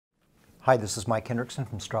Hi, this is Mike Hendrickson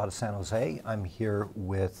from Strata San Jose. I'm here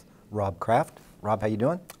with Rob Kraft. Rob, how you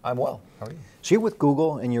doing? I'm well. How are you? So you're with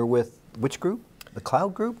Google, and you're with which group? The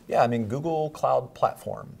cloud group? Yeah, I'm in Google Cloud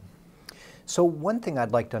Platform. So one thing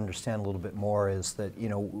I'd like to understand a little bit more is that,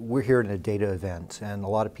 we're here at a data event, and a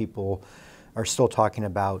lot of people are still talking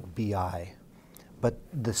about BI. But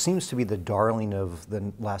this seems to be the darling of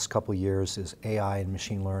the last couple of years is AI and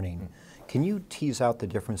machine learning. Can you tease out the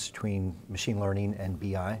difference between machine learning and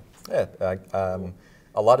BI? Yeah,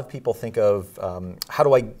 a lot of people think of how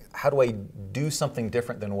do I do something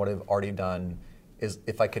different than what I've already done is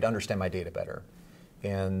if I could understand my data better.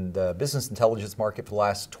 And the business intelligence market for the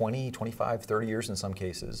last 20, 25, 30 years in some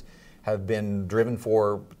cases have been driven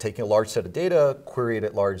for taking a large set of data, query it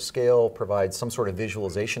at large scale, provide some sort of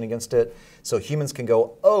visualization against it, so humans can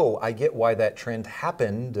go, oh, I get why that trend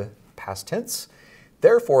happened, past tense.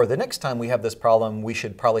 Therefore, the next time we have this problem, we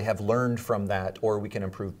should probably have learned from that, or we can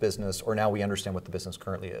improve business, or now we understand what the business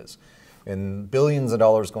currently is. And billions of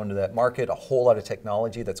dollars go into that market, a whole lot of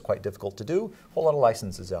technology that's quite difficult to do, a whole lot of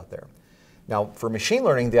licenses out there. Now, for machine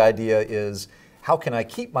learning, the idea is, how can I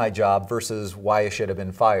keep my job versus why I should have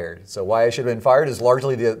been fired? So why I should have been fired is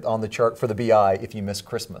largely on the chart for the BI if you miss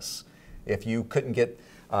Christmas. If you couldn't get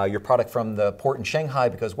your product from the port in Shanghai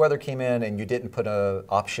because weather came in and you didn't put an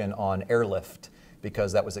option on airlift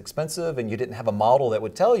because that was expensive and you didn't have a model that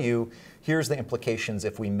would tell you, here's the implications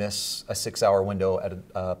if we miss a 6-hour window at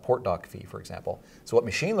a port dock fee, for example. So what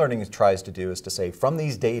machine learning tries to do is to say, from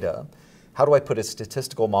these data, how do I put a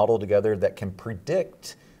statistical model together that can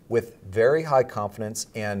predict with very high confidence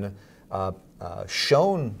and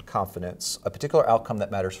shown confidence a particular outcome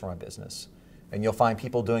that matters for my business. And you'll find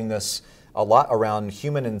people doing this a lot around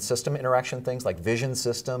human and system interaction things like vision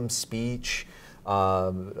systems, speech,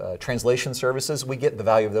 translation services. We get the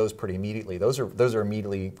value of those pretty immediately. Those are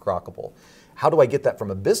immediately grokkable. How do I get that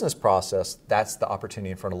from a business process? That's the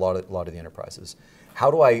opportunity in front of a lot of the enterprises. How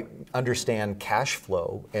do I understand cash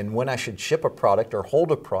flow and when I should ship a product or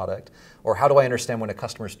hold a product? Or how do I understand when a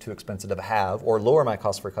customer is too expensive to have or lower my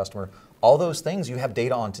cost for a customer? All those things you have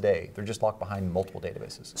data on today. They're just locked behind multiple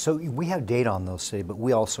databases. So we have data on those today, but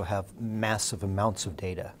we also have massive amounts of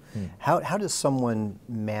data. How does someone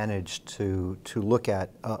manage to look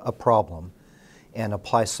at a problem and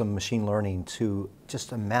apply some machine learning to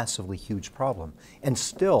just a massively huge problem and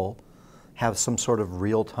still have some sort of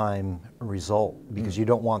real-time result? Because you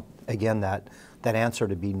don't want, again, that answer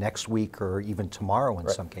to be next week or even tomorrow in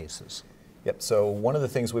some cases. Yep, so one of the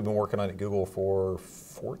things we've been working on at Google for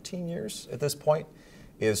 14 years at this point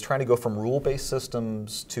is trying to go from rule-based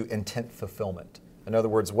systems to intent fulfillment. In other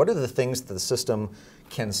words, what are the things that the system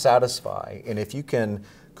can satisfy? And if you can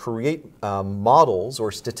create models,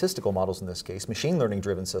 or statistical models in this case, machine learning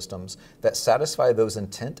driven systems that satisfy those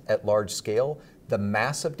intent at large scale, the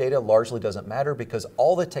massive data largely doesn't matter because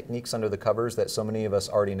all the techniques under the covers that so many of us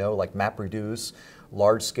already know, like MapReduce,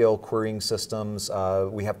 large scale querying systems,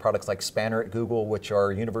 we have products like Spanner at Google, which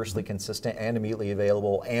are universally consistent and immediately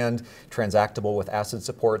available and transactable with ACID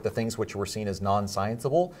support, the things which were seen as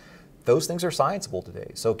non-scienceable. Those things are scienceable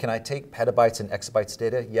today. So can I take petabytes and exabytes of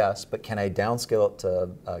data? Yes, but can I downscale it to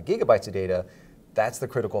gigabytes of data? That's the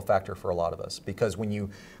critical factor for a lot of us, because when you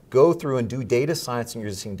go through and do data science in your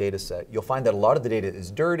existing data set, you'll find that a lot of the data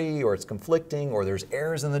is dirty or it's conflicting or there's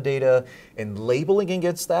errors in the data, and labeling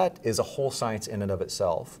against that is a whole science in and of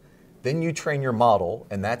itself. Then you train your model,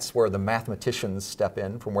 and that's where the mathematicians step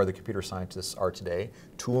in from where the computer scientists are today.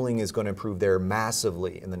 Tooling is going to improve there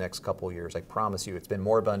massively in the next couple of years. I promise you, it's been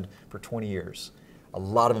moribund for 20 years. A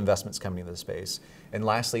lot of investments coming into the space. And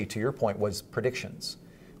lastly, to your point, was predictions.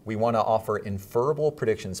 We want to offer inferable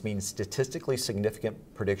predictions, meaning statistically significant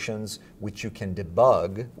predictions which you can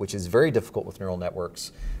debug, which is very difficult with neural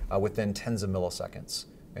networks, within tens of milliseconds.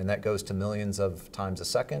 And that goes to millions of times a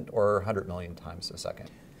second or 100 million times a second.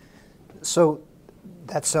 So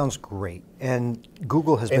that sounds great, and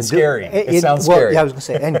Google has been scary. It sounds scary. Yeah, I was going to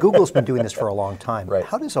say, and Google's been doing this for a long time. Right.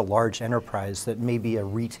 How does a large enterprise that may be a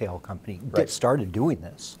retail company get started doing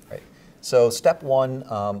this? Right. So step one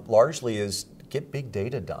largely is get big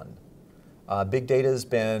data done. Big data has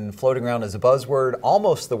been floating around as a buzzword,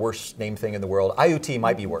 almost the worst named thing in the world. IoT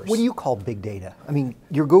might be worse. What do you call big data? I mean,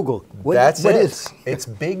 you're Google. That's it. It's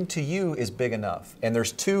big to you is big enough. And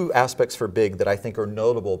there's two aspects for big that I think are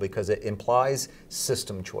notable because it implies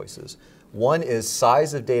system choices. One is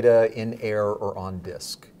size of data in air or on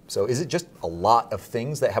disk. So is it just a lot of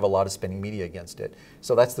things that have a lot of spinning media against it?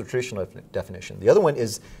 So that's the traditional definition. The other one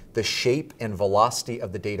is the shape and velocity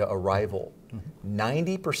of the data arrival.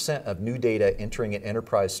 90% of new data entering an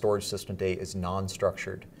enterprise storage system today is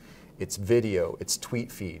non-structured. it's video, it's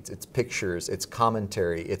tweet feeds, it's pictures, it's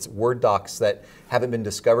commentary, it's Word docs that haven't been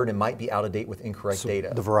discovered and might be out of date with incorrect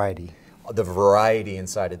data. The variety. The variety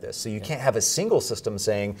inside of this. So you can't have a single system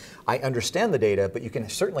saying, I understand the data, but you can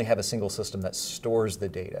certainly have a single system that stores the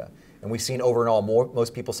data. And we've seen over and all,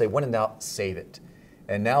 most people say, when in doubt, save it.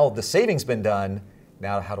 And now the saving's been done,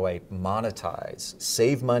 now how do I monetize?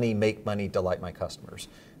 Save money, make money, delight my customers.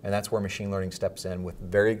 And that's where machine learning steps in with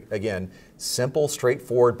very, again, simple,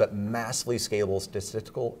 straightforward, but massively scalable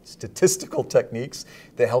statistical techniques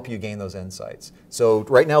that help you gain those insights. So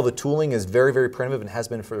right now the tooling is very, very primitive and has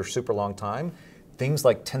been for a super long time. Things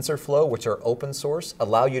like TensorFlow, which are open source,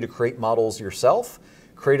 allow you to create models yourself,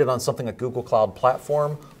 create it on something like Google Cloud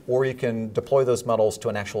Platform, or you can deploy those models to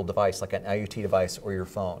an actual device like an IoT device or your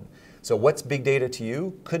phone. So what's big data to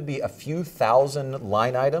you could be a few thousand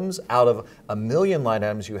line items out of a million line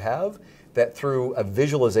items you have that through a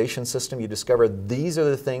visualization system you discover these are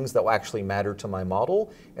the things that will actually matter to my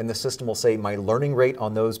model, and the system will say my learning rate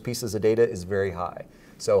on those pieces of data is very high.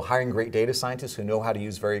 So hiring great data scientists who know how to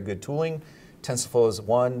use very good tooling. TensorFlow is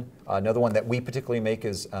one. Another one that we particularly make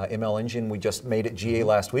is ML Engine. We just made it GA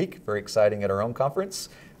last week, very exciting at our own conference.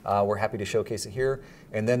 We're happy to showcase it here.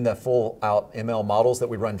 And then the full out ML models that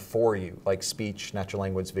we run for you, like speech, natural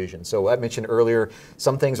language, vision. So I mentioned earlier,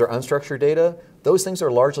 some things are unstructured data. Those things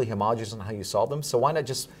are largely homogeneous on how you solve them. So why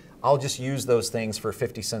not I'll just use those things for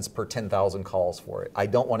 50 cents per 10,000 calls for it. I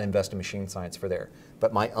don't want to invest in machine science for there.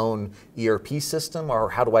 But my own ERP system, or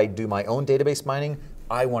how do I do my own database mining,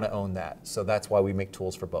 I want to own that. So that's why we make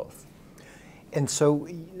tools for both. And so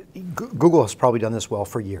Google has probably done this well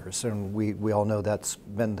for years, and we all know that's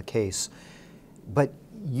been the case. But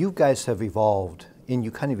you guys have evolved, and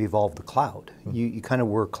you kind of evolved the cloud. Mm-hmm. You kind of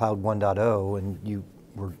were Cloud 1.0, and you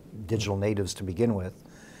were digital natives to begin with.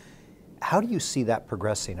 How do you see that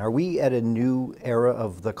progressing? Are we at a new era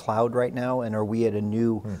of the cloud right now, and are we at a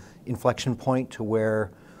new inflection point to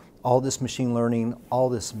where all this machine learning, all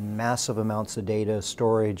this massive amounts of data,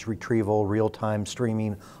 storage, retrieval, real-time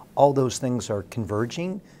streaming, all those things are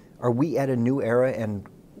converging? Are we at a new era, and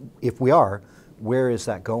if we are, where is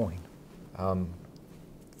that going?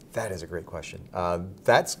 That is a great question.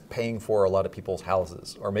 That's paying for a lot of people's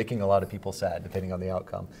houses or making a lot of people sad, depending on the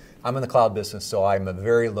outcome. I'm in the cloud business, so I'm a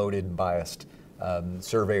very loaded and biased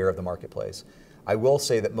surveyor of the marketplace. I will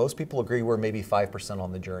say that most people agree we're maybe 5%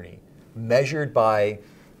 on the journey, measured by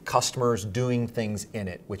customers doing things in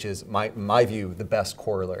it, which is, my view, the best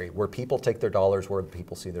corollary, where people take their dollars where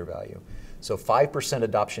people see their value. So 5%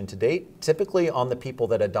 adoption to date, typically on the people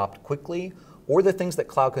that adopt quickly, or the things that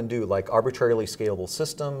cloud can do, like arbitrarily scalable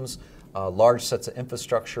systems, large sets of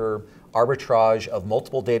infrastructure, arbitrage of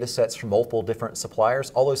multiple data sets from multiple different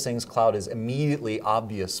suppliers. All those things cloud is immediately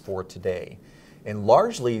obvious for today. And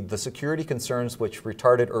largely, the security concerns which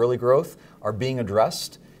retarded early growth are being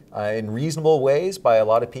addressed in reasonable ways by a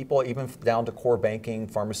lot of people, even down to core banking,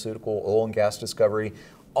 pharmaceutical, oil and gas discovery.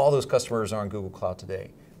 All those customers are on Google Cloud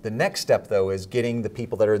today. The next step, though, is getting the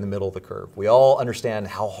people that are in the middle of the curve. We all understand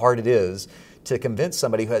how hard it is to convince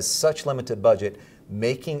somebody who has such limited budget,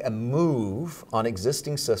 making a move on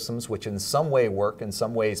existing systems, which in some way work, in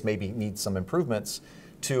some ways maybe need some improvements,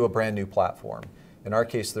 to a brand new platform. In our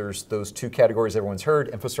case, there's those two categories everyone's heard,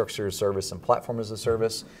 infrastructure as a service and platform as a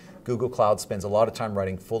service. Google Cloud spends a lot of time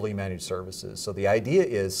writing fully managed services. So the idea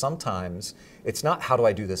is sometimes it's not how do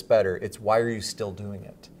I do this better, it's why are you still doing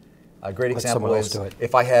it? A great example is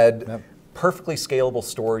if I had perfectly scalable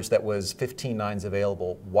storage that was 15 nines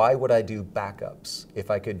available, why would I do backups?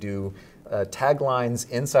 If I could do taglines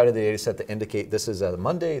inside of the data set that indicate this is a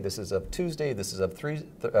Monday, this is a Tuesday, this is a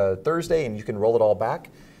Thursday, and you can roll it all back.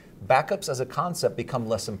 Backups as a concept become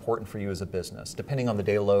less important for you as a business, depending on the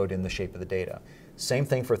data load and the shape of the data. Same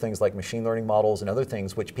thing for things like machine learning models and other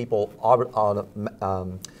things which people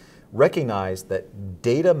recognize that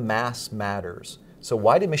data mass matters. So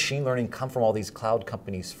why did machine learning come from all these cloud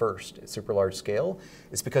companies first at super large scale?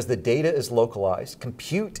 It's because the data is localized.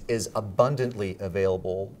 Compute is abundantly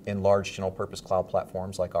available in large general purpose cloud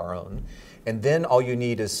platforms like our own. And then all you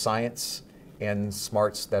need is science and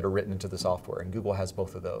smarts that are written into the software, and Google has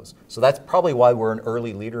both of those. So that's probably why we're an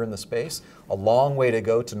early leader in the space. A long way to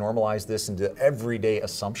go to normalize this into everyday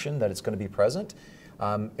assumption that it's going to be present.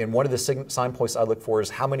 And one of the signposts I look for is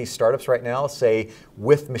how many startups right now say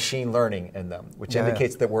with machine learning in them, which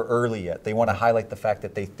indicates that we're early yet. They want to highlight the fact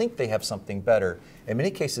that they think they have something better. In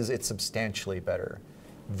many cases, it's substantially better.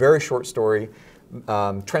 Very short story.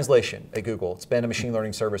 Translation at Google. It's been a machine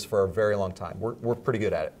learning service for a very long time. We're pretty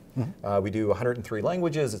good at it. Mm-hmm. We do 103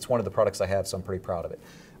 languages. It's one of the products I have, so I'm pretty proud of it.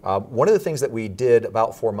 One of the things that we did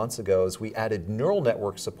about 4 months ago is we added neural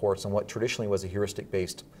network supports on what traditionally was a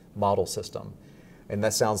heuristic-based model system. And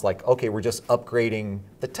that sounds like, okay, we're just upgrading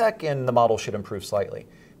the tech and the model should improve slightly.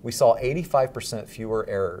 We saw 85% fewer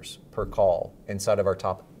errors per call inside of our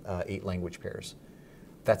top 8 language pairs.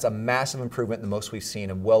 That's a massive improvement, the most we've seen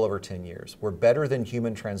in well over 10 years. We're better than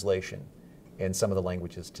human translation in some of the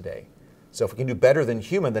languages today. So if we can do better than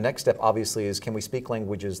human, the next step obviously is, can we speak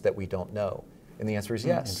languages that we don't know? And the answer is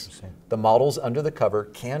yes. The models under the cover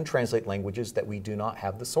can translate languages that we do not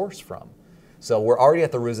have the source from. So we're already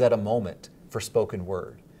at the Rosetta moment for spoken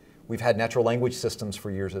word. We've had natural language systems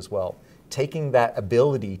for years as well. Taking that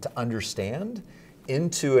ability to understand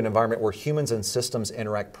into an environment where humans and systems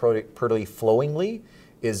interact pretty flowingly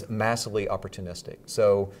is massively opportunistic.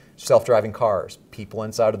 So self-driving cars, people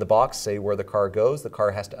inside of the box say where the car goes. The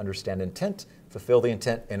car has to understand intent, fulfill the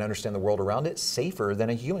intent, and understand the world around it safer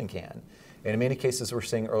than a human can. And in many cases, we're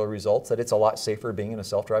seeing early results that it's a lot safer being in a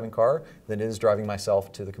self-driving car than it is driving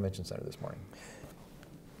myself to the convention center this morning.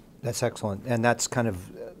 That's excellent. And that's kind of,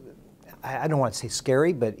 I don't want to say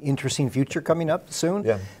scary, but interesting future coming up soon.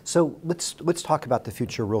 Yeah. So let's talk about the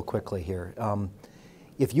future real quickly here.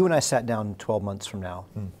 If you and I sat down 12 months from now,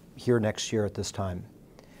 here next year at this time,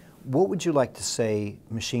 what would you like to say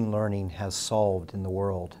machine learning has solved in the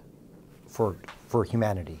world for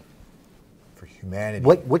humanity? For humanity.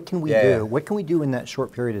 What can we do? What can we do in that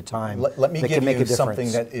short period of time let me that give can make you a difference?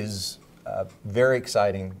 something that is very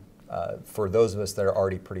exciting for those of us that are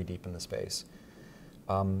already pretty deep in the space.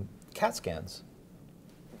 CAT scans.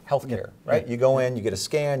 Healthcare, right? You go in, you get a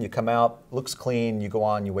scan, you come out, looks clean, you go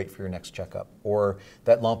on, you wait for your next checkup. Or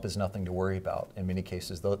that lump is nothing to worry about. In many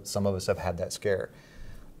cases, though, some of us have had that scare.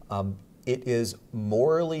 It is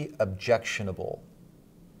morally objectionable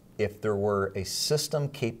if there were a system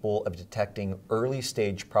capable of detecting early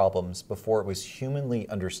stage problems before it was humanly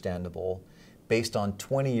understandable based on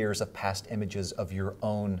 20 years of past images of your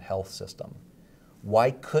own health system.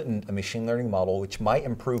 Why couldn't a machine learning model, which might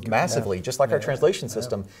improve massively, just like our translation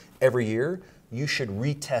system, every year, you should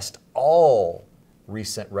retest all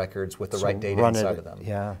recent records with the right data inside of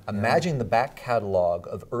them. Imagine the back catalog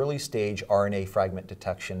of early stage RNA fragment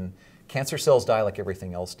detection. Cancer cells die like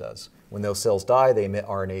everything else does. When those cells die, they emit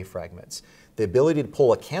RNA fragments. The ability to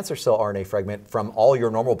pull a cancer cell RNA fragment from all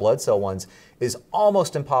your normal blood cell ones is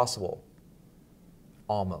almost impossible.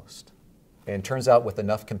 Almost. And it turns out with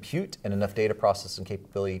enough compute and enough data processing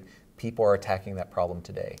capability, people are attacking that problem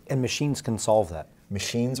today. And machines can solve that.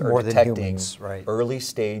 Machines are detecting early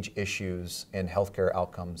stage issues in healthcare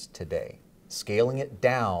outcomes today. Scaling it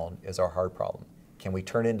down is our hard problem. Can we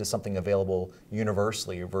turn it into something available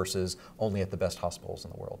universally versus only at the best hospitals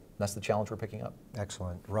in the world? And that's the challenge we're picking up.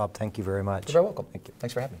 Excellent. Rob, thank you very much. You're very welcome. Thank you.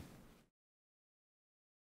 Thanks for having me.